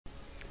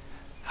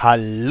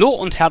Hallo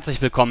und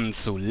herzlich willkommen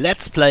zu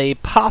Let's Play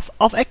Path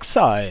of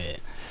Exile.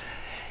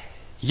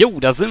 Jo,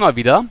 da sind wir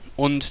wieder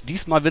und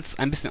diesmal wird es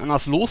ein bisschen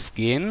anders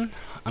losgehen.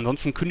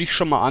 Ansonsten kündige ich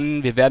schon mal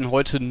an, wir werden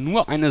heute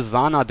nur eine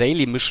Zana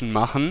Mission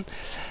machen.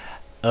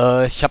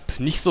 Ich habe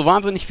nicht so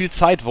wahnsinnig viel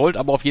Zeit,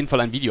 wollte aber auf jeden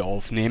Fall ein Video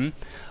aufnehmen.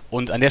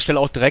 Und an der Stelle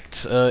auch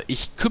direkt,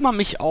 ich kümmere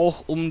mich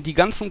auch um die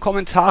ganzen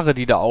Kommentare,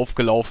 die da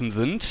aufgelaufen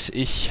sind.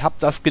 Ich habe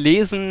das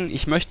gelesen,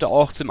 ich möchte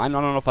auch zum einen oder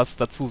anderen noch was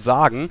dazu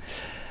sagen.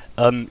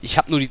 Ich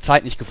habe nur die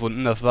Zeit nicht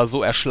gefunden, das war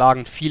so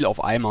erschlagend viel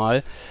auf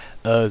einmal.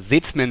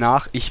 Seht's mir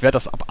nach, ich werde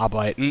das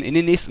abarbeiten in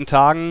den nächsten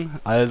Tagen.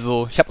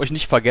 Also, ich habe euch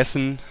nicht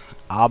vergessen,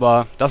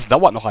 aber das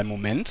dauert noch einen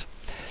Moment.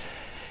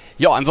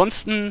 Ja,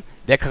 ansonsten,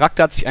 der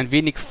Charakter hat sich ein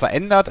wenig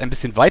verändert, ein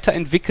bisschen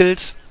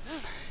weiterentwickelt.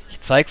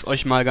 Ich zeige es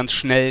euch mal ganz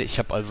schnell. Ich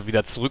habe also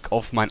wieder zurück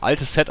auf mein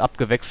altes Setup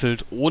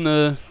gewechselt,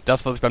 ohne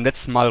das, was ich beim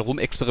letzten Mal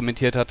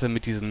rumexperimentiert hatte,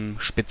 mit diesem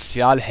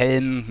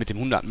Spezialhelm, mit dem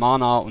 100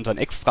 Mana und dann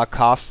extra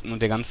Casten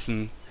und den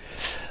ganzen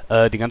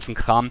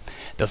Kram.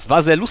 Das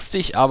war sehr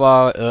lustig,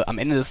 aber am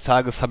Ende des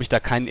Tages habe ich da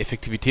keinen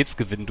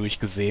Effektivitätsgewinn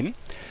durchgesehen.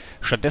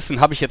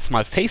 Stattdessen habe ich jetzt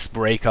mal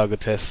Facebreaker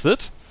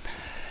getestet.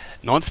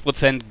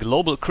 90%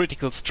 Global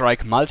Critical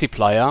Strike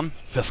Multiplier.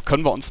 Das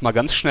können wir uns mal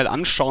ganz schnell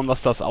anschauen,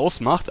 was das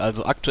ausmacht.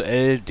 Also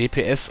aktuell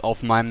DPS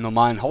auf meinem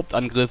normalen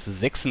Hauptangriff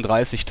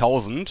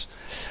 36.000.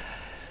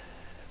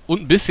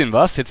 Und ein bisschen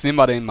was. Jetzt nehmen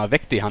wir den mal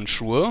weg, die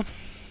Handschuhe.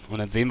 Und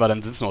dann sehen wir,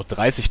 dann sind es nur noch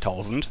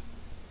 30.000.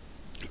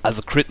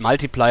 Also Crit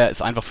Multiplier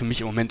ist einfach für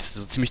mich im Moment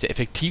so ziemlich der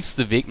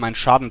effektivste Weg, meinen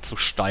Schaden zu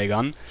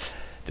steigern.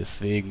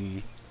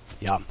 Deswegen,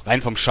 ja,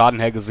 rein vom Schaden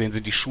her gesehen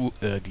sind die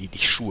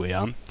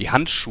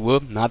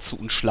Handschuhe nahezu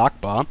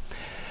unschlagbar.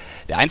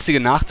 Der einzige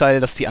Nachteil,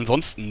 dass die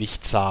ansonsten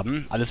nichts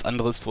haben. Alles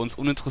andere ist für uns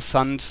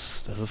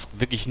uninteressant. Das ist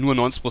wirklich nur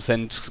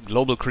 90%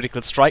 Global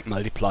Critical Strike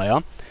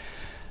Multiplier.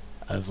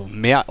 Also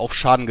mehr auf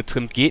Schaden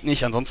getrimmt geht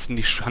nicht, ansonsten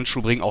die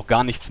Handschuhe bringen auch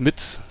gar nichts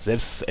mit.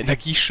 Selbst das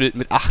Energieschild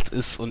mit 8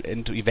 ist und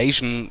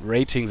Evasion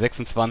Rating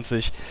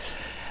 26.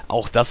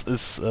 Auch das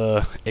ist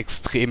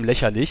extrem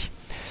lächerlich.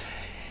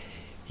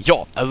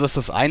 Ja, also das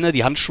ist das eine,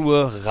 die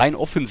Handschuhe rein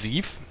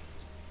offensiv.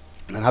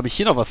 Und dann habe ich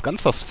hier noch was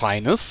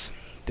Feines.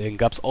 Den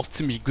gab es auch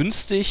ziemlich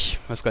günstig.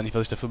 Ich weiß gar nicht,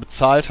 was ich dafür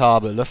bezahlt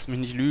habe. Lasst mich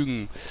nicht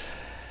lügen.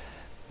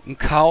 Ein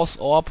Chaos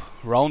Orb,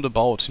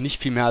 roundabout. Nicht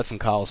viel mehr als ein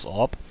Chaos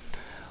Orb.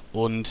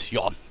 Und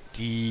ja,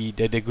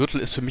 der Gürtel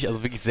ist für mich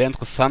also wirklich sehr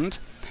interessant.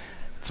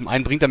 Zum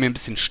einen bringt er mir ein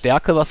bisschen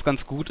Stärke, was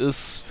ganz gut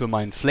ist für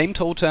mein Flame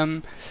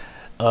Totem.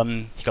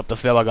 Ich glaube,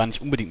 das wäre aber gar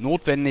nicht unbedingt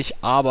notwendig,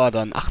 aber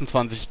dann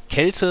 28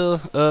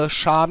 Kälte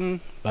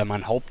Schaden. Weil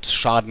mein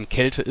Hauptschaden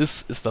Kälte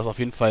ist das auf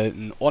jeden Fall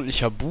ein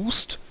ordentlicher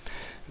Boost.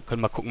 Wir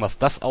können mal gucken, was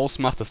das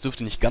ausmacht. Das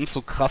dürfte nicht ganz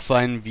so krass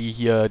sein wie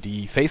hier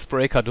die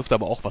Facebreaker, dürfte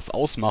aber auch was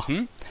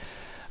ausmachen.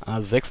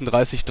 Also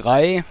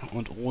 36,3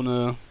 und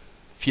ohne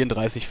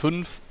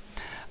 34,5.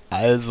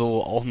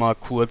 Also auch mal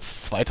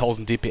kurz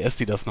 2000 DPS,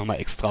 die das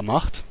nochmal extra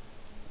macht.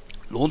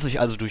 Lohnt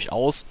sich also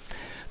durchaus.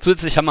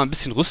 Zusätzlich haben wir ein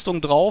bisschen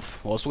Rüstung drauf.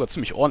 Oh, ist sogar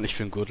ziemlich ordentlich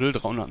für einen Gürtel,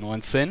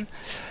 319.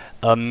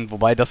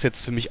 Wobei das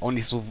jetzt für mich auch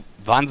nicht so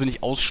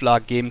wahnsinnig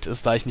ausschlaggebend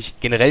ist, da ich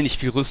generell nicht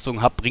viel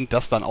Rüstung habe, bringt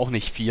das dann auch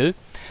nicht viel.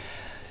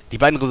 Die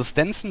beiden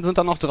Resistenzen sind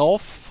dann noch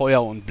drauf,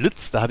 Feuer und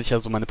Blitz, da hatte ich ja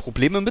so meine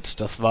Probleme mit.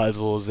 Das war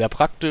also sehr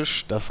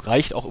praktisch. Das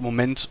reicht auch im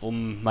Moment,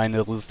 um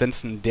meine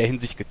Resistenzen in der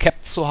Hinsicht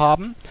gekappt zu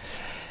haben.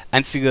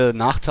 Einziger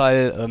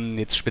Nachteil,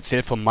 jetzt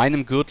speziell von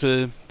meinem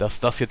Gürtel, dass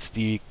das jetzt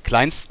die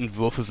kleinsten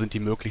Würfe sind, die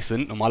möglich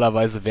sind.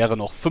 Normalerweise wäre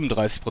noch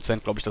 35%,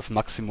 glaube ich, das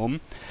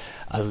Maximum.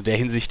 Also in der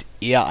Hinsicht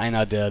eher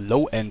einer der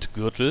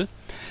Low-End-Gürtel.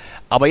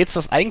 Aber jetzt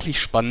das eigentlich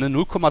Spannende,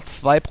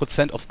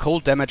 0,2% of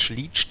Cold Damage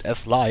leached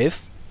as live.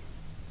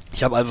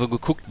 Ich habe also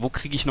geguckt, wo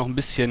kriege ich noch ein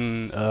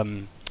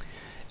bisschen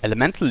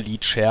Elemental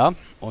Leech her.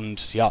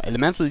 Und ja,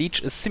 Elemental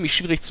Leech ist ziemlich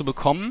schwierig zu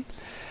bekommen.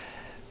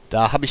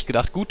 Da habe ich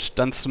gedacht, gut,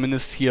 dann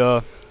zumindest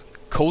hier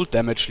Cold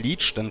Damage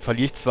Leech, dann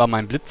verliere ich zwar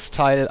meinen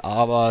Blitzteil,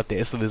 aber der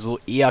ist sowieso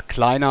eher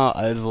kleiner,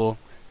 also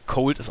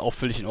Cold ist auch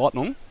völlig in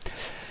Ordnung.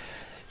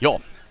 Ja,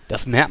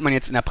 das merkt man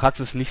jetzt in der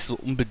Praxis nicht so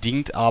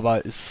unbedingt,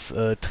 aber es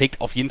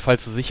trägt auf jeden Fall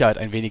zur Sicherheit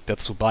ein wenig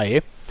dazu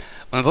bei.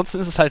 Und ansonsten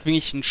ist es halt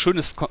wirklich ein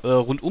schönes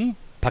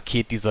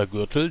Rundum-Paket, dieser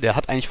Gürtel. Der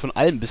hat eigentlich von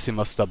allem ein bisschen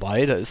was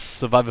dabei. Da ist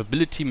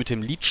Survivability mit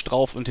dem Leech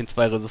drauf und den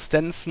 2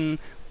 Resistenzen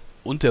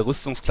und der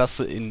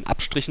Rüstungsklasse in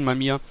Abstrichen bei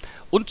mir.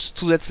 Und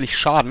zusätzlich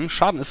Schaden.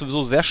 Schaden ist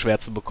sowieso sehr schwer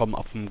zu bekommen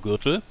auf dem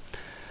Gürtel.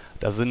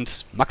 Da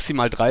sind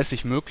maximal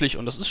 30 möglich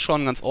und das ist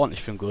schon ganz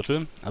ordentlich für einen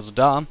Gürtel. Also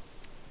da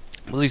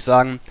muss ich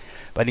sagen,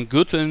 bei den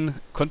Gürteln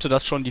könnte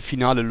das schon die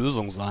finale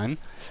Lösung sein.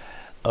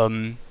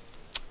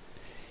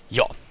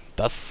 Ja,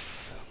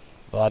 das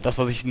war das,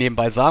 was ich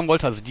nebenbei sagen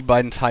wollte. Also die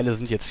beiden Teile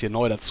sind jetzt hier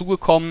neu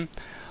dazugekommen.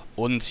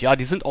 Und ja,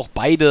 die sind auch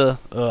beide,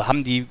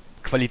 haben die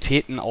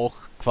Qualitäten auch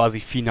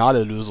quasi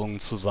finale Lösungen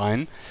zu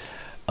sein.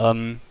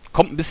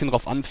 Kommt ein bisschen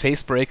drauf an,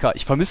 Facebreaker.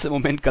 Ich vermisse im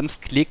Moment ganz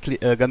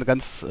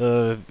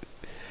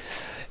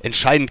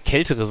entscheidend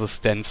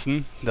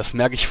Kälteresistenzen. Das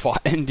merke ich vor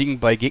allen Dingen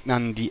bei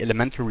Gegnern, die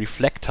Elemental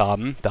Reflect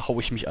haben. Da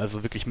haue ich mich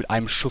also wirklich mit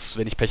einem Schuss,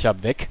 wenn ich Pech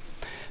habe, weg.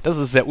 Das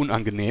ist sehr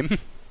unangenehm.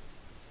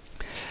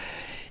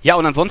 Ja,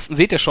 und ansonsten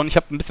seht ihr schon, ich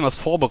habe ein bisschen was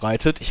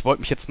vorbereitet. Ich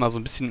wollte mich jetzt mal so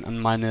ein bisschen an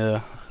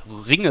meine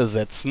Ringe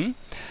setzen.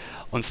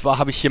 Und zwar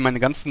habe ich hier meine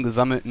ganzen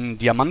gesammelten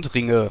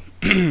Diamantringe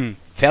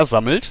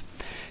versammelt.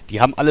 Die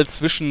haben alle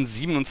zwischen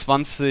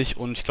 27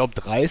 und ich glaube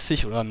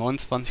 30 oder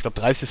 29, ich glaube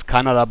 30 ist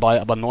keiner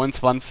dabei, aber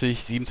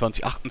 29,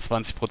 27,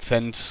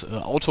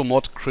 28%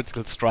 Automod,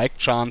 Critical Strike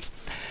Chance.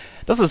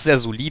 Das ist sehr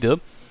solide.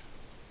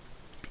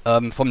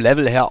 Vom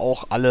Level her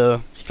auch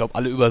alle, ich glaube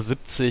alle über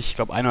 70, ich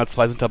glaube ein oder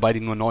zwei sind dabei,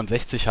 die nur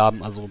 69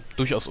 haben, also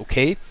durchaus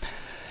okay.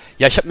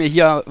 Ja, ich habe mir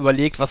hier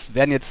überlegt, was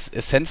wären jetzt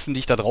Essenzen,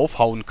 die ich da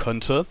draufhauen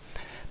könnte.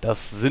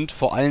 Das sind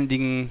vor allen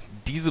Dingen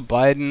diese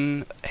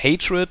beiden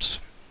Hatred,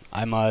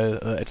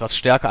 einmal etwas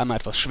stärker, einmal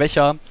etwas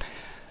schwächer.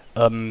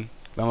 Wenn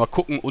wir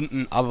gucken,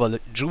 unten Other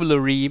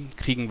Jewelry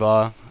kriegen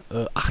wir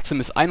 18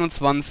 bis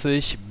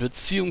 21,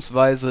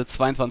 beziehungsweise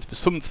 22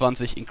 bis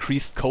 25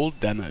 Increased Cold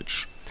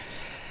Damage.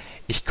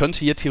 Ich könnte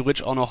hier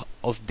theoretisch auch noch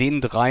aus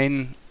den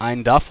dreien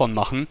einen davon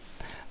machen,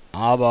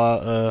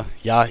 aber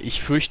ja,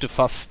 ich fürchte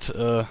fast,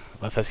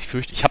 was heißt ich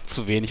fürchte, ich habe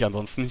zu wenig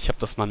ansonsten. Ich habe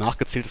das mal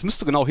nachgezählt. Es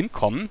müsste genau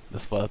hinkommen.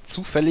 Das war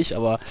zufällig,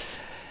 aber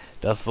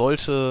das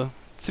sollte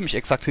ziemlich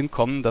exakt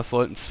hinkommen. Das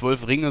sollten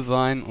 12 Ringe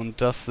sein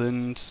und das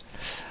sind,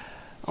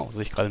 oh,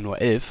 sehe ich gerade nur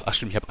 11. Ach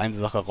stimmt, ich habe eine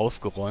Sache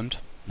rausgeräumt.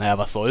 Naja,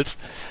 was soll's.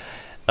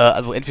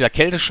 Also entweder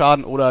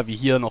Kälteschaden oder wie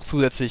hier noch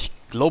zusätzlich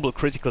Global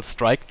Critical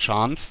Strike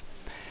Chance.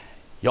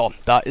 Ja,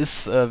 da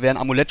ist, wäre ein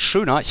Amulett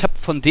schöner. Ich habe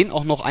von denen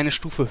auch noch eine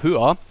Stufe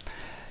höher.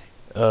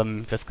 Ich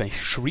weiß gar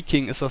nicht,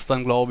 Shrieking ist das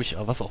dann, glaube ich,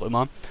 was auch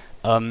immer.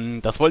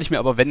 Das wollte ich mir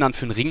aber, wenn dann,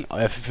 für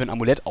ein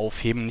Amulett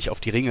aufheben, nicht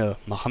auf die Ringe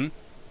machen.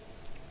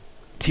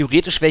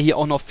 Theoretisch wäre hier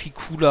auch noch viel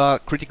cooler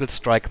Critical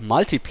Strike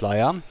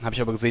Multiplier. Habe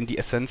ich aber gesehen, die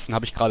Essenzen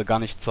habe ich gerade gar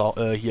nicht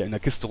hier in der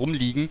Kiste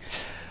rumliegen.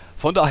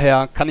 Von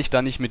daher kann ich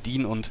da nicht mit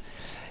dienen und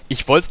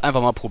ich wollte es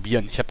einfach mal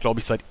probieren. Ich habe, glaube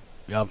ich,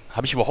 ja,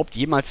 habe ich überhaupt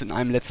jemals in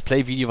einem Let's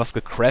Play-Video was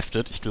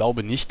gecraftet? Ich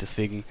glaube nicht,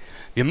 deswegen,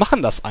 wir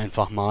machen das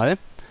einfach mal.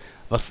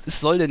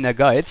 Soll denn der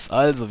Geiz?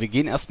 Also, wir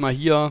gehen erstmal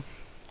hier,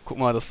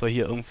 gucken mal, dass wir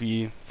hier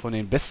irgendwie von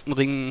den besten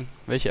Ringen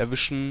welche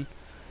erwischen.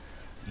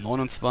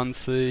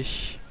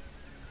 29,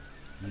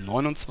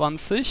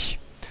 29.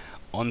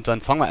 Und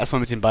dann fangen wir erstmal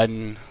mit den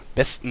beiden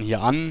besten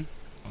hier an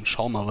und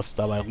schauen mal, was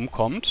dabei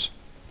rumkommt.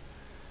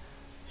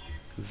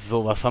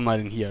 So, was haben wir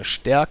denn hier?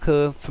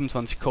 Stärke,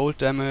 25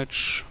 Cold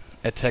Damage,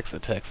 Attacks,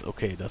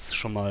 okay, das ist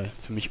schon mal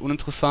für mich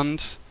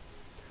uninteressant.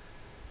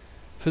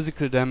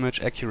 Physical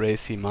Damage,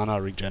 Accuracy, Mana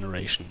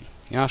Regeneration.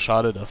 Ja,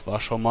 schade, das war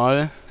schon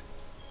mal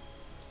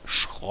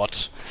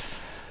Schrott.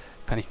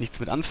 Kann ich nichts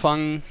mit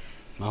anfangen.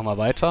 Machen wir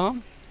weiter.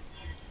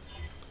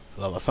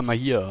 So, was haben wir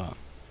hier?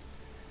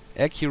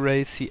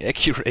 Accuracy,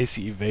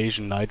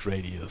 Evasion, Light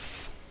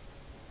Radius.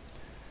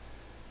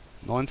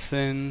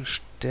 19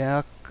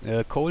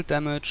 Cold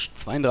Damage,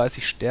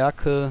 32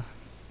 Stärke,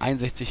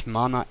 61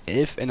 Mana,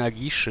 11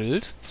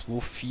 Energieschild,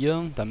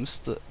 2,4. Da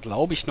müsste,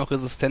 glaube ich, noch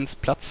Resistenz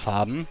Platz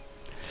haben.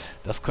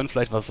 Das könnte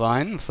vielleicht was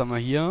sein. Was haben wir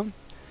hier?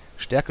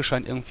 Stärke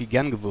scheint irgendwie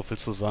gern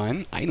gewürfelt zu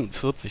sein.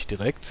 41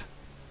 direkt.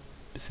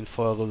 Bisschen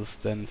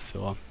Feuerresistenz.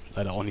 Ja,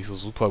 leider auch nicht so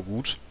super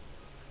gut.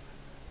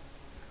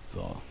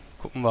 So,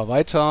 gucken wir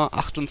weiter.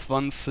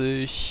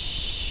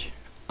 28.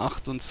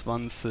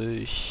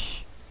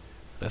 28.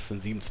 Das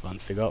sind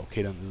 27er.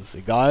 Okay, dann ist es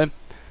egal.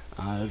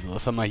 Also,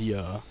 was haben wir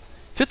hier?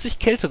 40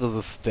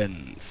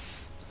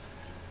 Kälteresistenz.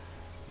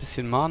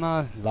 Bisschen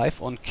Mana.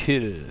 Life on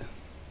Kill.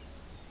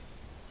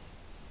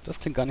 Das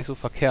klingt gar nicht so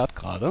verkehrt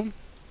gerade.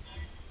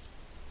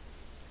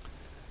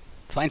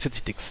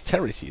 42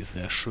 Dexterity ist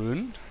sehr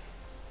schön.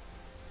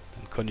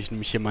 Dann könnte ich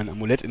nämlich hier mein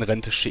Amulett in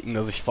Rente schicken,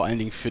 das ich vor allen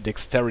Dingen für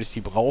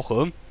Dexterity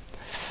brauche.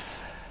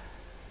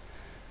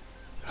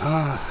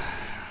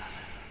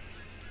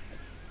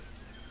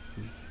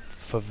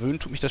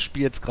 Verwöhnt tut mich das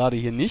Spiel jetzt gerade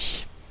hier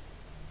nicht.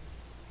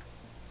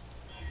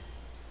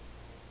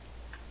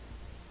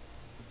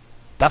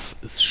 Das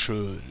ist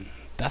schön.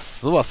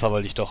 Sowas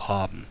wollte ich doch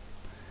haben.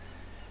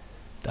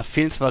 Da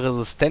fehlen zwar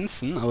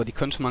Resistenzen, aber die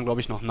könnte man,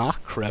 glaube ich, noch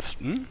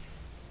nachcraften.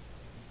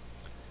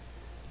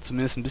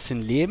 Zumindest ein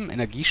bisschen Leben.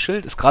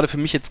 Energieschild ist gerade für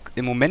mich jetzt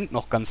im Moment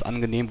noch ganz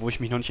angenehm, wo ich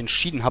mich noch nicht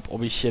entschieden habe,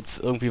 ob ich jetzt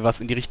irgendwie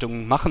was in die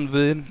Richtung machen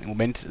will. Im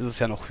Moment ist es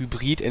ja noch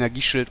Hybrid,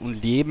 Energieschild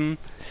und Leben.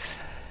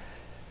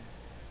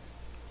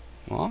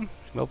 Ja,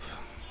 ich glaube,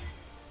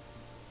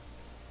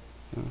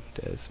 ja,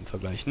 der ist im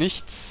Vergleich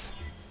nichts.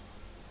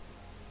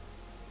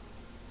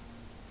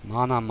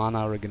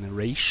 Mana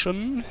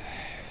Regeneration.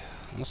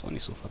 Das ist auch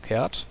nicht so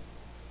verkehrt.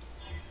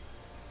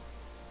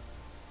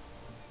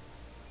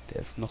 Der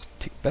ist noch einen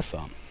Tick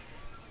besser.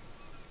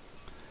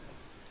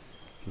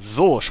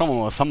 So, schauen wir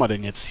mal, was haben wir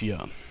denn jetzt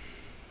hier?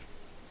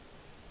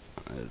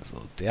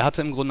 Also, der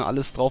hatte im Grunde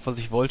alles drauf, was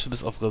ich wollte,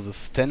 bis auf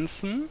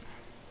Resistenzen.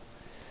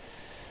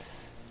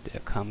 Der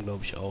kam,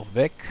 glaube ich, auch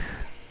weg.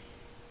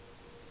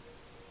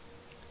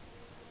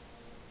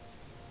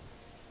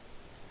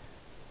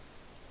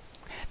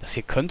 Das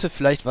hier könnte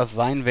vielleicht was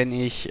sein,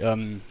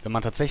 wenn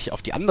man tatsächlich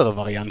auf die andere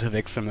Variante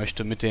wechseln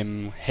möchte, mit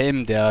dem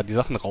Helm, der die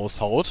Sachen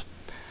raushaut.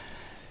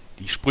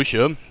 die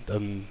Sprüche.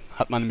 Dann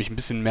hat man nämlich ein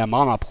bisschen mehr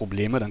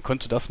Mana-Probleme. Dann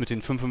könnte das mit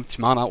den 55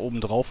 Mana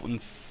obendrauf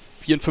und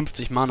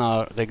 54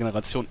 Mana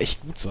Regeneration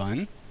echt gut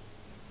sein.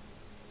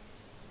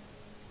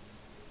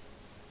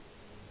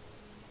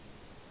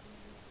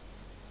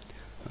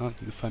 Ja,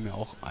 die gefallen mir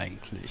auch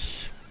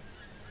eigentlich.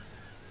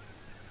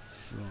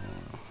 So.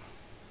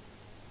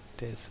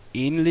 Der ist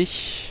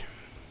ähnlich.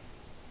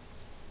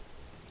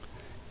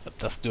 Ich glaube,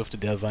 das dürfte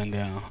der sein,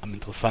 der am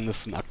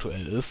interessantesten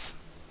aktuell ist.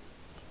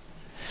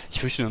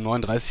 Ich fürchte, nur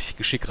 39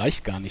 Geschick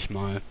reicht gar nicht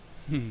mal.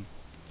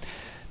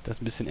 Das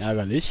ist ein bisschen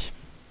ärgerlich.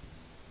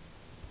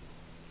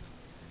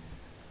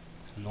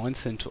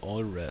 19 to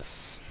all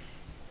res.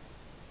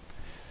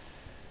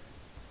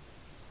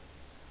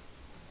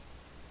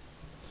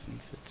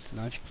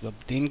 Ich glaube,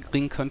 den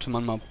Ring könnte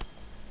man mal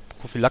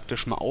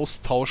prophylaktisch mal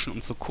austauschen,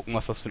 um zu gucken,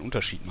 was das für einen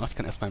Unterschied macht. Ich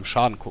kann erstmal im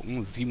Schaden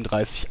gucken.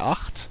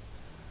 37,8.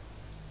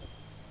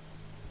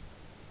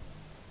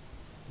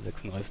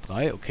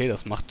 36,3. Okay,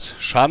 das macht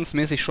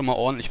schadensmäßig schon mal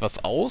ordentlich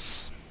was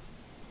aus.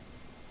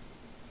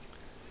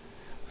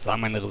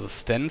 Sagen meine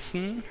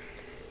Resistenzen.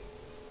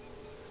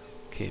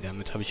 Okay,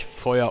 damit habe ich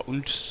Feuer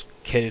und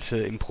Kälte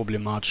im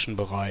problematischen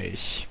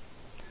Bereich.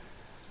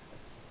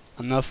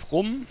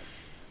 Andersrum.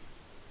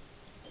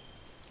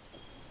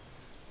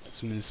 Ist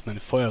zumindest meine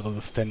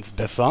Feuerresistenz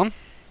besser.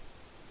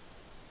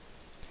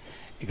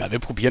 Egal, wir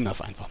probieren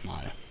das einfach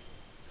mal.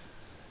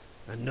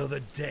 So.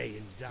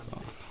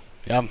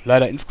 Ja,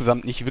 leider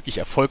insgesamt nicht wirklich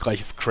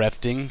erfolgreiches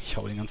Crafting. Ich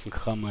hau den ganzen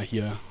Kram mal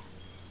hier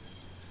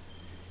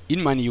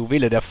in meine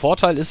Juwele. Der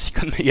Vorteil ist, ich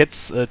kann mir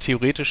jetzt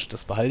theoretisch,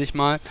 das behalte ich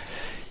mal,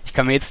 ich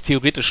kann mir jetzt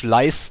theoretisch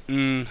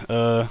leisten,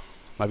 mal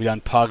wieder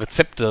ein paar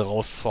Rezepte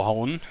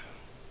rauszuhauen.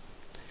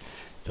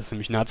 Das ist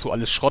nämlich nahezu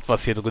alles Schrott,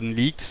 was hier drin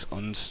liegt.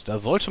 Und da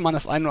sollte man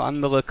das ein oder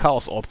andere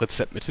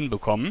Chaos-Orb-Rezept mit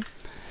hinbekommen.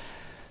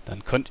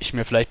 Dann könnte ich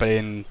mir vielleicht bei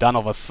den da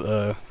noch was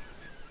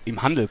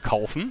im Handel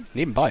kaufen.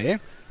 Nebenbei,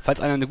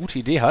 falls einer eine gute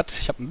Idee hat,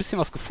 ich habe ein bisschen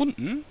was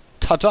gefunden.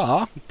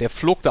 Tada! Der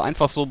flog da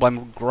einfach so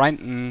beim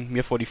Grinden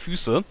mir vor die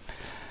Füße.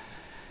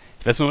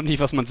 Ich weiß nur noch nicht,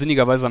 was man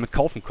sinnigerweise damit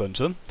kaufen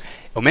könnte. Im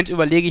Moment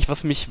überlege ich,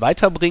 was mich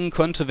weiterbringen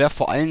könnte, wäre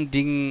vor allen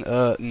Dingen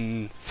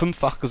ein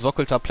 5-fach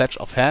gesockelter Pledge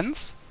of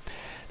Hands.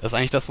 Das ist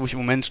eigentlich das, wo ich im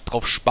Moment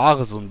drauf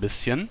spare, so ein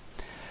bisschen.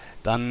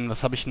 Dann,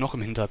 was habe ich noch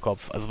im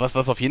Hinterkopf? Also was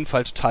auf jeden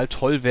Fall total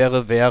toll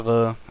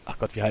wäre, ach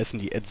Gott, wie heißen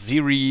die?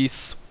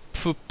 Adzeres,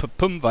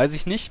 weiß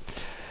ich nicht.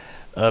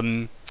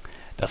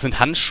 Das sind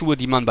Handschuhe,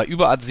 die man bei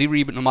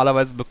Über-Adzery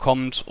normalerweise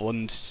bekommt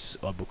und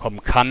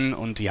bekommen kann.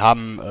 Und die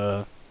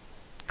haben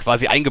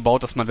quasi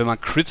eingebaut, dass man, wenn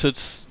man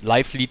crittet,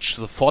 Life Leech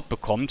sofort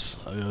bekommt.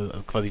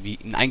 Also quasi wie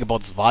ein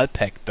eingebautes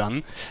Wahlpack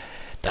dann.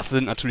 Das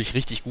sind natürlich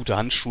richtig gute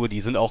Handschuhe. Die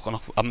sind auch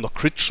noch, haben noch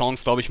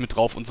Crit-Chance, glaube ich, mit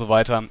drauf und so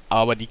weiter.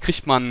 Aber die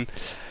kriegt man,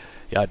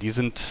 ja, die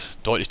sind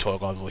deutlich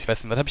teurer. So, ich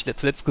weiß nicht, was habe ich da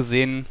zuletzt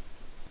gesehen?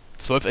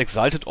 12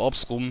 Exalted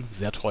Orbs rum,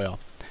 sehr teuer.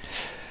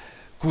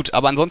 Gut,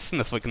 aber ansonsten,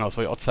 das wollte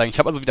ich auch zeigen. Ich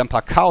habe also wieder ein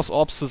paar Chaos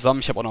Orbs zusammen.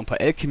 Ich habe auch noch ein paar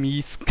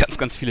Alchemies,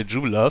 ganz viele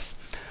Jewelers.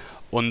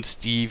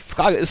 Und die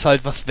Frage ist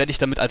halt, was werde ich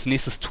damit als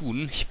nächstes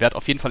tun? Ich werde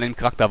auf jeden Fall den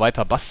Charakter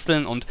weiter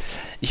basteln und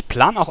ich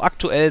plane auch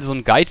aktuell so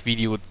ein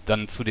Guide-Video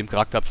dann zu dem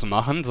Charakter zu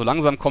machen. So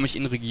langsam komme ich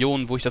in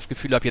Regionen, wo ich das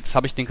Gefühl habe, jetzt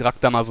habe ich den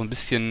Charakter mal so ein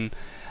bisschen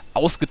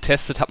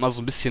ausgetestet, habe mal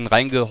so ein bisschen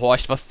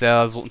reingehorcht, was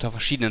der so unter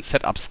verschiedenen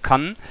Setups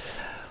kann.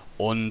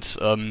 Und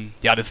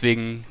ja,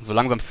 deswegen, so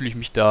langsam fühle ich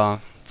mich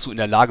dazu in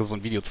der Lage, so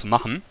ein Video zu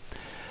machen.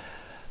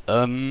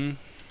 Mir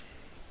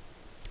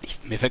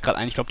fällt gerade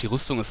ein, ich glaube, die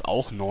Rüstung ist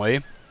auch neu.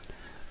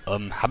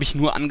 Habe ich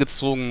nur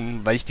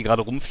angezogen, weil ich die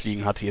gerade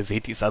rumfliegen hatte. Ihr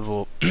seht, die ist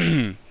also,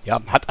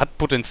 ja, hat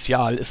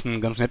Potenzial, ist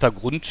ein ganz netter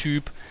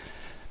Grundtyp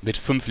mit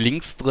 5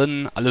 Links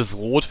drin, alles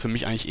rot, für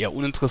mich eigentlich eher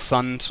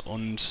uninteressant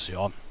und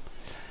ja,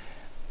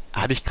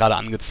 hatte ich gerade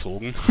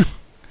angezogen.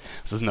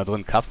 Was ist denn da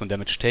drin? Cast and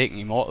Damage Taken,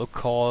 Immortal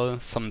Call,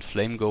 Summon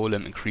Flame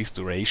Golem, Increased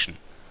Duration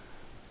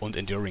und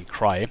Enduring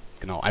Cry.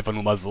 Genau, einfach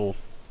nur mal so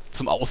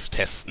zum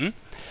Austesten.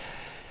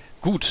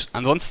 Gut,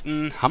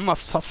 ansonsten haben wir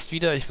es fast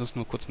wieder. Ich muss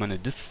nur kurz meine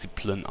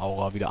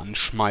Disziplin-Aura wieder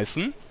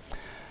anschmeißen.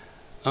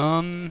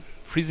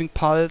 Freezing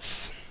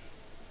Pulse,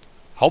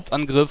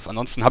 Hauptangriff.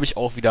 Ansonsten habe ich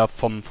auch wieder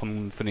von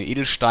den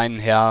Edelsteinen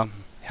her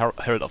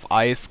Herald of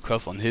Ice,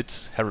 Curse on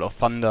Hit, Herald of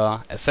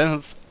Thunder,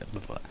 Assassin's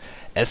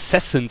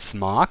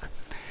Mark.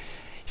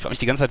 Ich frage mich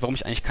die ganze Zeit, warum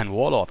ich eigentlich keinen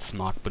Warlords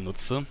Mark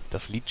benutze.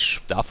 Das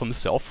Leech davon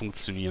müsste ja auch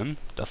funktionieren.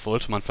 Das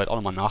sollte man vielleicht auch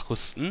nochmal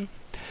nachrüsten.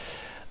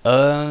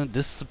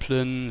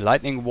 Discipline,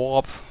 Lightning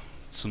Warp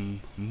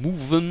zum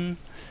Moven.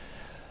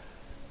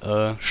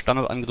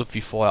 Standardangriff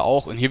wie vorher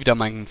auch. Und hier wieder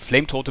mein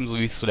Flame Totem, so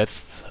wie ich es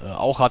zuletzt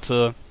auch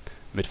hatte.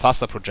 Mit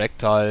Faster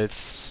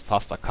Projectiles,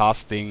 Faster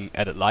Casting,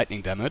 Added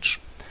Lightning Damage.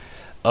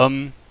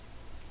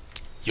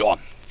 Ja,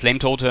 Flame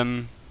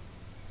Totem,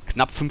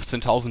 knapp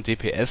 15.000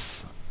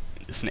 DPS.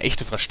 Ist eine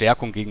echte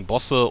Verstärkung gegen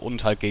Bosse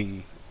und halt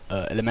gegen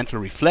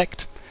Elemental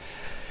Reflect.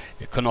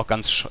 Wir können auch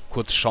ganz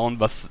kurz schauen,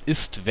 was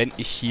ist, wenn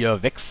ich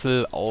hier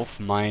wechsle auf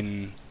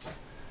meinen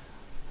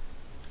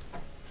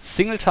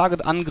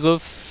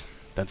Single-Target-Angriff.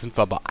 Dann sind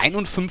wir bei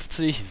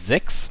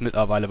 51,6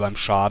 mittlerweile beim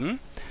Schaden.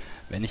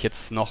 Wenn ich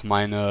jetzt noch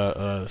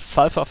meine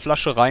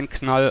Sulfur-Flasche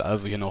reinknall,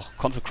 also hier noch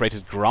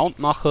Consecrated Ground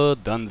mache,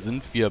 dann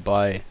sind wir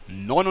bei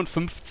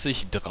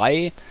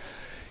 59,3.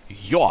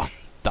 Ja,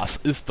 das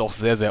ist doch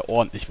sehr, sehr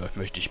ordentlich,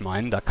 möchte ich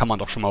meinen. Da kann man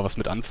doch schon mal was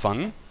mit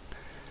anfangen.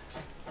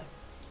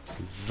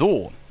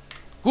 So,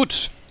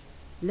 gut.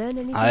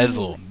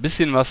 Also, ein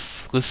bisschen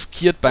was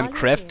riskiert beim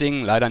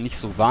Crafting, leider nicht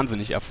so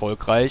wahnsinnig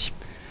erfolgreich.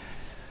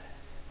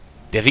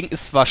 Der Ring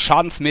ist zwar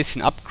schadensmäßig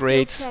ein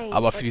Upgrade,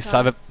 aber für die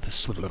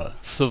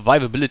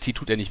Survivability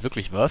tut er nicht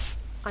wirklich was.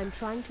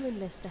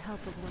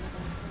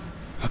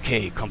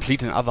 Okay,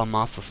 Complete another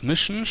Master's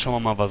Mission. Schauen wir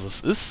mal, was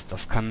es ist.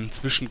 Das kann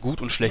zwischen gut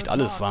und schlecht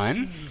alles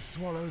sein.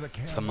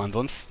 Was haben wir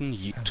ansonsten?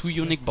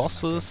 2 Unique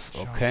Bosses.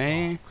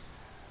 Okay.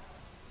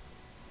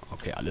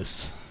 Okay,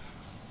 alles,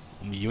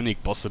 um die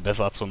Unique Bosse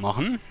besser zu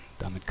machen.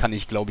 Damit kann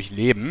ich, glaube ich,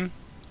 leben.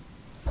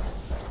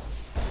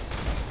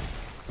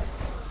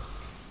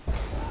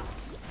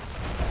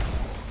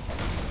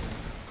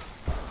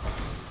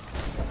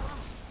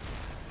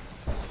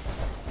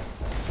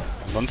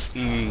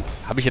 Ansonsten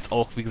habe ich jetzt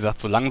auch, wie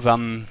gesagt, so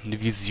langsam eine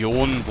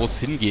Vision, wo es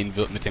hingehen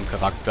wird mit dem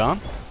Charakter.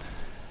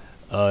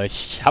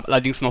 Ich habe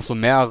allerdings noch so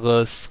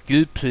mehrere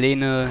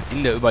Skillpläne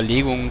in der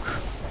Überlegung,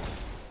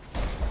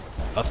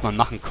 was man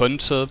machen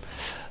könnte.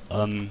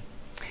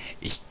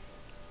 Ich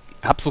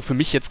habe so für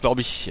mich jetzt,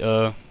 glaube ich,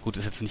 gut,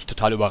 ist jetzt nicht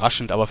total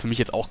überraschend, aber für mich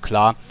jetzt auch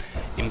klar,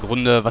 im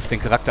Grunde, was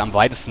den Charakter am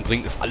weitesten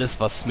bringt, ist alles,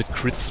 was mit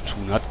Crit zu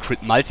tun hat.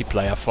 Crit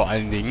Multiplier vor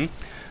allen Dingen.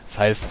 Das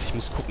heißt, ich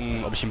muss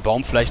gucken, ob ich im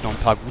Baum vielleicht noch ein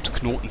paar gute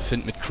Knoten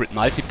finde mit Crit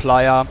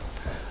Multiplier.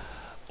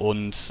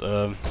 Und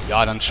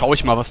ja, dann schaue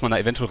ich mal, was man da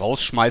eventuell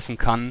rausschmeißen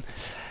kann.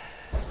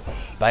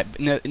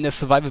 In der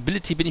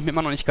Survivability bin ich mir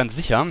immer noch nicht ganz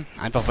sicher.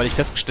 Einfach weil ich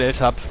festgestellt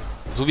habe,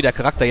 so wie der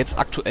Charakter jetzt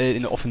aktuell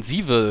in der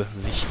Offensive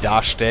sich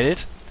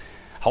darstellt,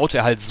 haut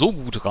er halt so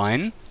gut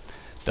rein,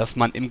 dass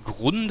man im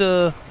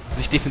Grunde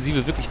sich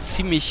Defensive wirklich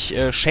ziemlich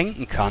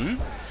schenken kann.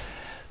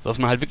 Sodass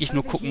man halt wirklich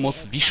nur gucken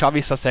muss, wie schaffe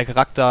ich es, dass der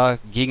Charakter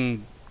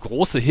gegen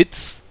große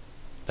Hits,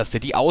 dass der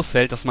die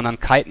aushält, dass man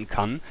dann kiten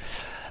kann.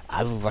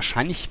 Also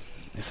wahrscheinlich,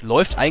 es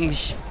läuft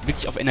eigentlich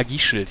wirklich auf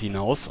Energieschild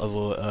hinaus.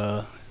 Also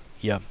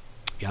hier,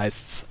 wie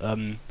heißt's?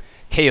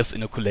 Chaos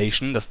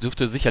Inoculation, das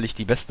dürfte sicherlich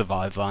die beste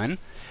Wahl sein.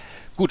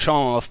 Gut,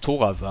 schauen wir mal, was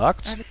Tora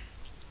sagt.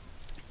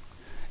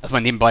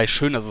 Erstmal nebenbei,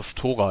 schön, dass es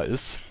Tora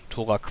ist.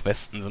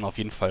 Tora-Questen sind auf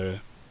jeden Fall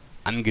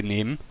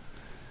angenehm.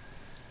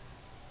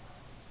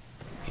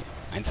 Okay.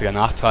 Einziger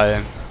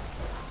Nachteil,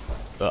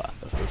 ja,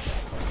 das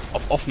ist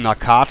auf offener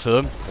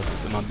Karte. Das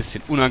ist immer ein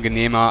bisschen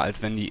unangenehmer,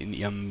 als wenn die in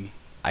ihrem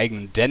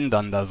eigenen Den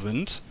dann da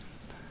sind.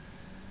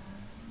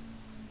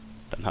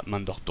 Dann hat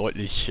man doch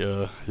deutlich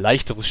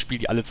leichteres Spiel,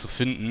 die alle zu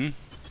finden.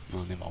 Na,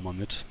 nehmen wir auch mal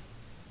mit.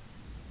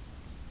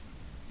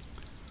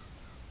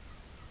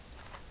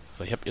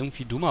 So, ich habe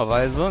irgendwie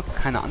dummerweise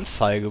keine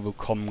Anzeige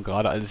bekommen,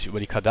 gerade als ich über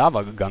die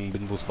Kadaver gegangen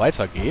bin, wo es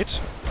weitergeht.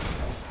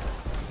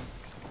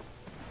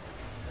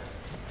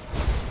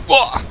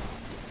 Boah!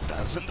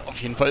 Da sind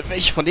auf jeden Fall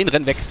welche von denen.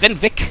 Renn weg!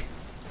 Renn weg!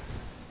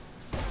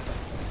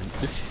 Die sind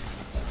ein bisschen...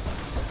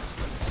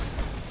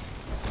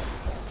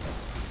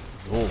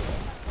 So.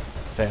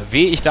 Sehr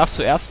weh, ich darf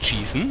zuerst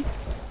schießen.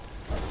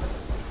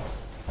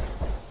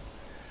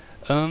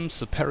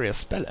 Superior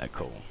Spell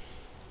Echo.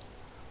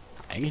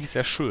 Eigentlich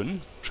sehr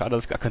schön. Schade,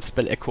 dass ich gar kein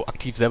Spell Echo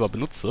aktiv selber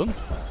benutze.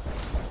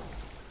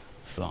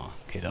 So,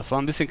 okay, das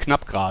war ein bisschen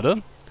knapp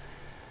gerade.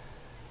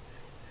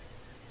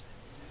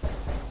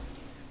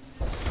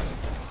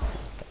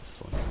 Das ist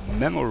so eine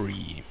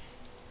Memory.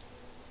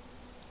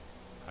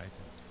 Hatte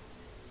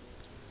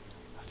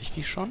ich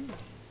die schon?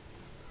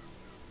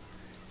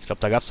 Ich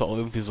glaube, da gab es doch auch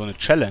irgendwie so eine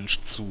Challenge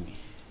zu.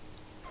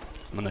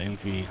 Dass man da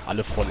irgendwie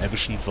alle von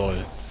erwischen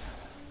soll.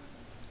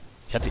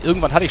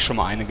 Irgendwann hatte ich schon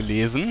mal eine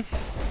gelesen.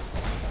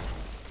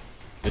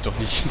 Wird doch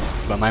nicht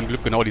bei meinem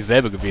Glück genau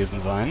dieselbe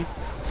gewesen sein.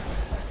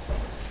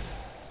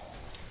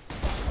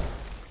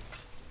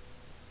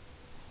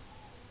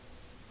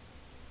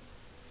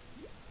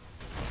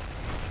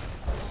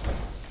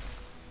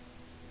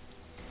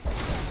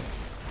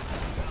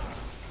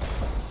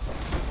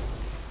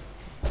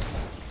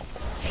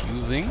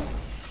 Fusing.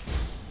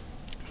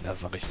 Da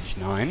sage ich nicht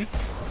nein.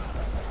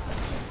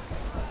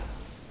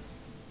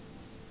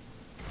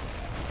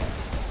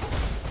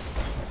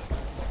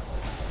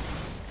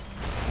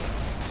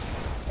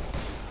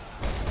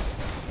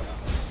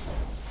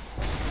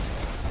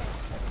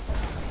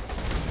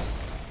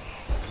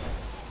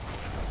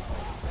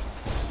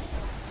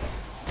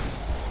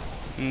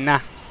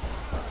 Na.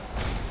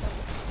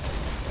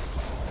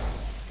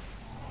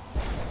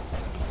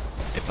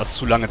 Etwas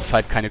zu lange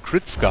Zeit keine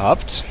Crits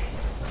gehabt.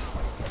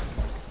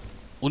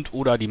 Und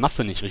oder die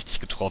Masse nicht richtig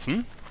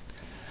getroffen.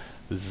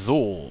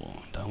 So,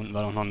 da unten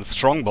war noch eine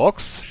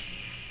Strongbox.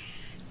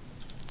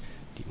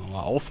 Die wollen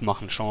wir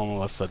aufmachen. Schauen wir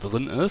mal, was da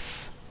drin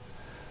ist.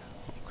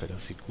 Okay,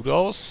 das sieht gut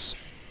aus.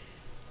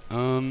 Die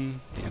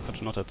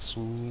einfach noch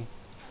dazu.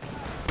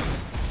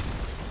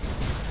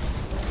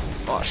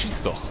 Oh,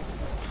 schieß doch.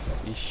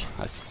 Ich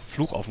halt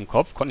Fluch auf dem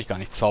Kopf. Konnte ich gar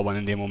nicht zaubern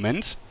in dem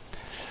Moment.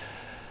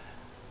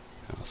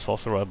 Ja,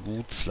 Sorcerer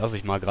Boots lasse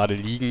ich mal gerade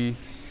liegen.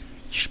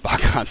 Ich spare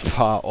gerade ein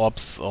paar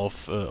Orbs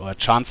auf, oder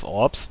Chance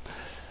Orbs.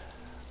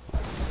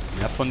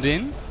 Mehr von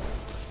denen.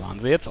 Das waren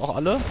sie jetzt auch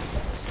alle.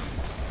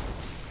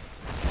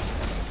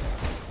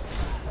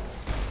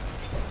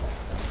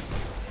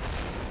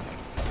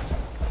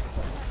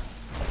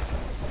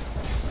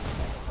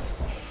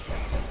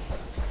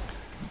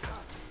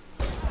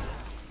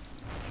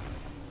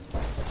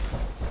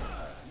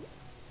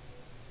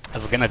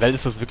 Also generell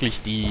ist das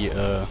wirklich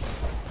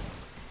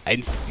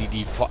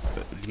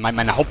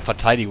meine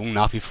Hauptverteidigung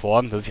nach wie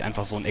vor, dass ich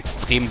einfach so einen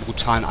extrem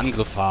brutalen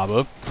Angriff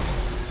habe.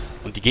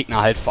 Und die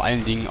Gegner halt vor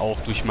allen Dingen auch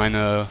durch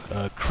meine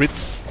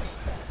Crits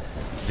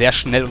sehr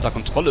schnell unter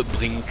Kontrolle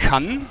bringen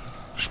kann.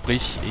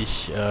 Sprich,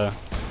 ich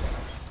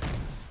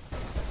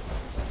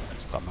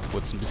muss gerade mal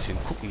kurz ein bisschen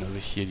gucken, dass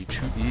ich hier die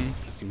Typen,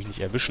 dass die mich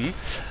nicht erwischen.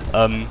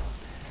 Dass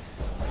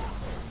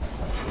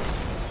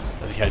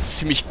ich halt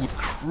ziemlich gut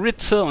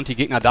critte und die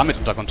Gegner damit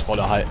unter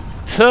Kontrolle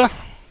halte.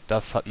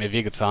 Das hat mir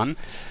wehgetan.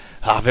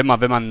 Wenn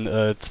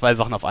man zwei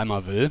Sachen auf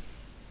einmal will.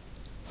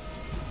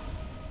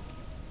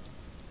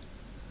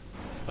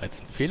 Das war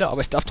jetzt ein Fehler,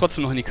 aber ich darf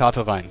trotzdem noch in die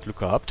Karte rein. Glück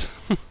gehabt.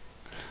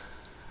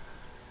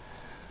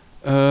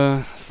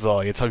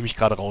 So, jetzt habe ich mich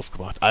gerade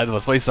rausgebracht. Also,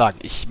 was wollte ich sagen?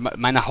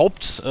 Meine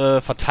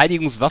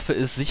Hauptverteidigungswaffe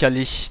ist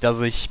sicherlich,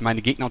 dass ich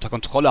meine Gegner unter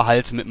Kontrolle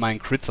halte mit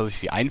meinen Crits, dass ich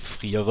sie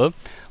einfriere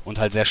und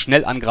halt sehr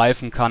schnell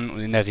angreifen kann und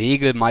in der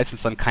Regel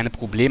meistens dann keine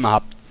Probleme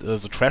habe,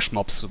 so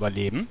Trash-Mobs zu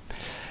überleben.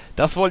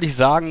 Das wollte ich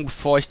sagen,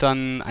 bevor ich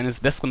dann eines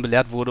Besseren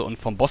belehrt wurde und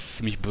vom Boss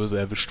ziemlich böse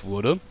erwischt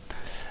wurde.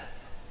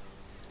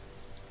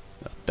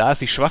 Da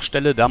ist die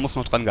Schwachstelle, da muss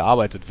noch dran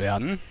gearbeitet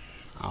werden.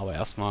 Aber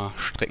erstmal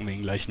strecken wir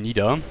ihn gleich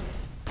nieder.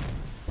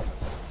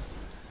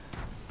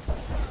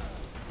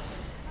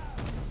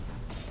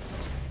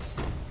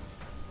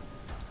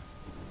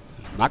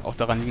 Mag auch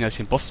daran liegen, dass ich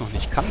den Boss noch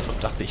nicht kannte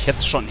und dachte, ich hätte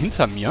es schon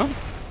hinter mir.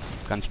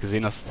 Gar nicht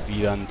gesehen, dass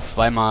die dann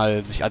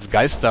zweimal sich als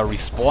Geister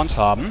respawned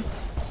haben.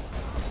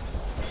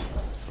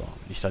 So,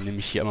 wenn ich dann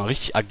nämlich hier immer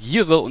richtig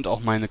agiere und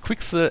auch meine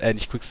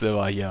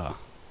Quicksilver hier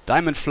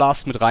Diamond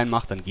Flask mit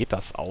reinmache, dann geht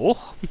das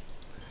auch.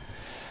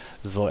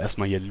 So,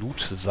 erstmal hier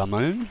Loot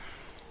sammeln.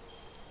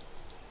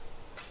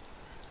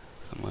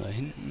 Was haben wir da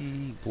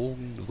hinten?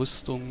 Bogen,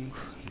 Rüstung,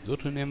 einen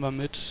Gürtel nehmen wir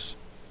mit.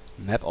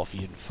 Map auf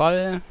jeden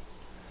Fall.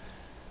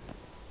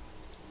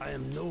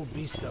 Also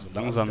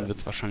langsam wird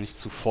es wahrscheinlich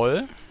zu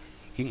voll.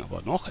 Ging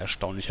aber noch,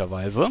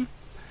 erstaunlicherweise.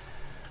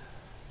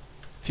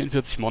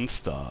 44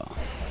 Monster.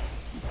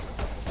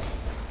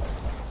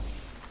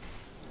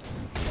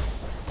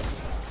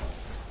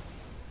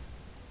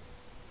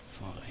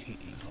 So, da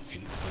hinten ist auf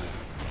jeden Fall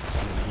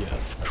hier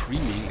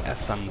Screaming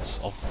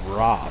Essence of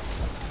Wrath.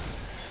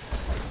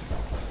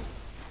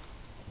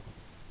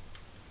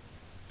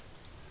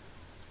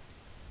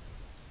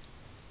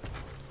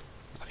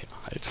 Ach ja,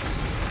 halt.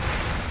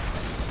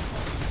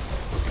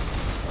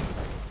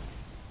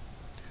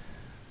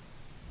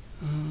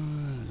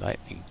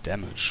 Lightning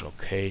Damage,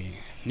 okay.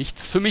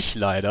 Nichts für mich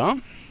leider.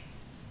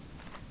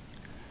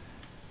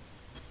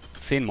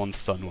 10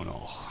 Monster nur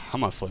noch. Haben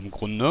wir es so im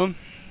Grunde.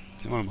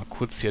 Gehen wir mal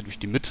kurz hier durch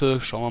die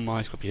Mitte. Schauen wir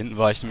mal. Ich glaube, hier hinten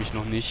war ich nämlich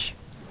noch nicht.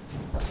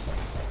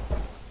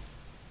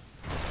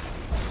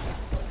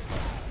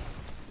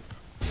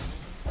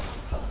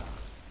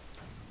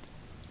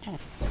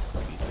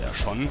 Sind sie ja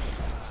schon.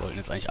 Sollten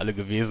jetzt eigentlich alle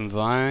gewesen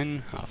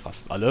sein. Ja,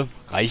 fast alle.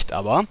 Reicht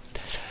aber.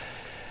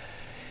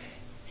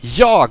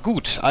 Ja,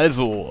 gut.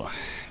 Also,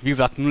 wie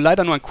gesagt,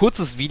 leider nur ein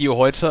kurzes Video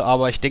heute,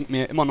 aber ich denke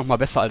mir immer noch mal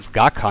besser als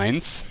gar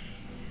keins.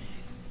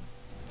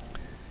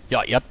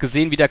 Ja, ihr habt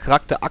gesehen, wie der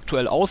Charakter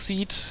aktuell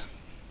aussieht.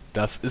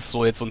 Das ist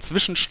so jetzt so ein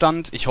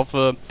Zwischenstand. Ich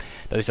hoffe,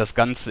 dass ich das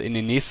Ganze in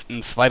den nächsten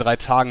 2-3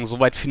 Tagen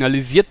soweit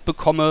finalisiert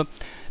bekomme,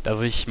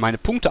 dass ich meine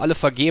Punkte alle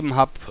vergeben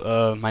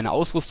habe, meine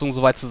Ausrüstung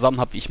soweit zusammen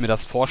habe, wie ich mir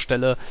das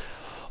vorstelle.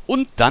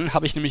 Und dann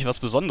habe ich nämlich was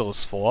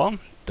Besonderes vor.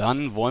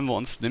 Dann wollen wir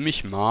uns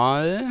nämlich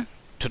mal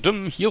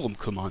hier rum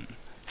kümmern.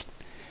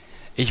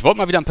 Ich wollte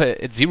mal wieder ein paar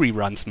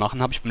Exile-Runs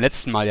machen, habe ich beim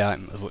letzten Mal ja,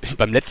 also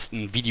beim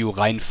letzten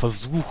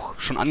Videoreihenversuch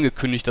schon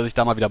angekündigt, dass ich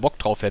da mal wieder Bock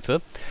drauf hätte.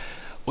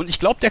 Und ich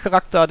glaube, der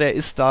Charakter, der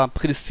ist da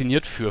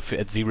prädestiniert für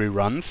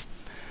Exile-Runs.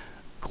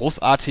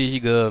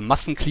 Großartige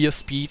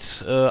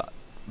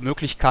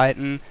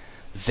Massen-Clear-Speed-Möglichkeiten,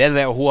 sehr,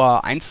 sehr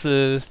hoher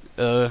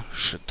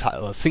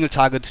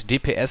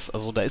Single-Target-DPS,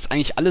 also da ist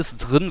eigentlich alles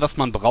drin, was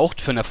man braucht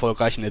für einen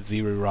erfolgreichen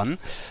Exile-Run.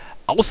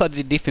 Außer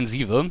die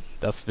Defensive.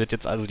 Das wird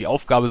jetzt also die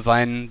Aufgabe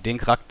sein, den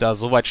Charakter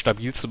so weit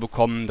stabil zu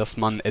bekommen, dass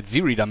man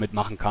Exile damit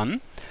machen kann.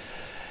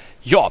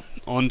 Ja,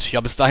 und ja,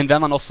 bis dahin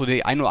werden wir noch so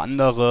die ein oder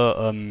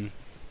andere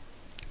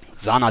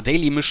Zana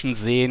Mission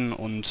sehen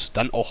und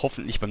dann auch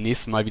hoffentlich beim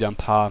nächsten Mal wieder ein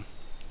paar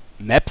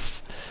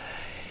Maps.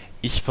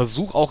 Ich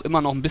versuche auch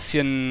immer noch ein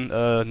bisschen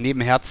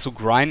nebenher zu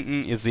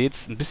grinden. Ihr seht,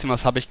 ein bisschen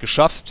was habe ich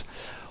geschafft.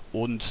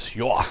 Und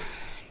ja,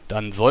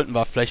 dann sollten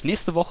wir vielleicht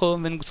nächste Woche,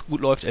 wenn es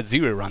gut läuft,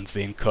 Exile-Runs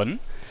sehen können.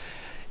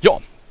 Ja,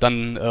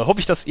 dann hoffe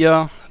ich, dass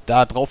ihr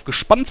da drauf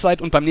gespannt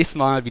seid und beim nächsten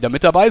Mal wieder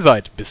mit dabei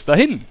seid. Bis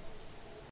dahin!